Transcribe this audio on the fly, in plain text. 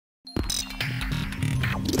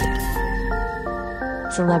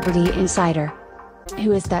Celebrity Insider.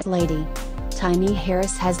 Who is that lady? Tiny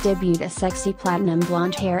Harris has debuted a sexy platinum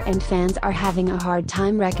blonde hair and fans are having a hard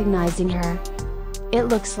time recognizing her. It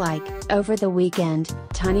looks like, over the weekend,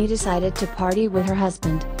 Tiny decided to party with her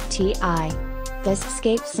husband, T.I. This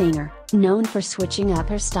escape singer, known for switching up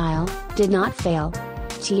her style, did not fail.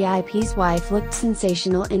 T.I.'s wife looked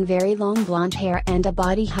sensational in very long blonde hair and a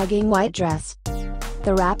body-hugging white dress.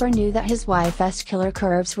 The rapper knew that his wife's killer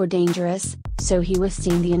curves were dangerous, so he was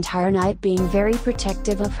seen the entire night being very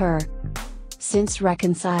protective of her. Since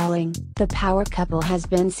reconciling, the power couple has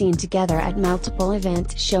been seen together at multiple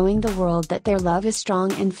events showing the world that their love is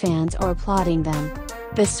strong and fans are applauding them.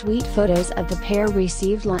 The sweet photos of the pair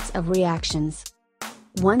received lots of reactions.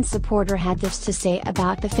 One supporter had this to say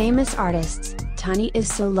about the famous artists: "Tiny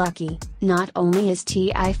is so lucky, not only is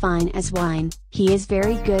T.I. fine as wine, he is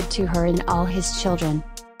very good to her and all his children."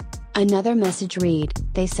 Another message read,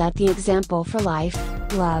 "They set the example for life,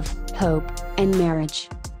 love, hope, and marriage.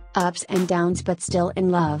 Ups and downs but still in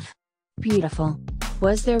love. Beautiful."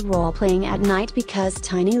 Was there role playing at night because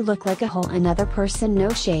Tiny looked like a whole another person? No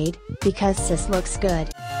shade, because sis looks good.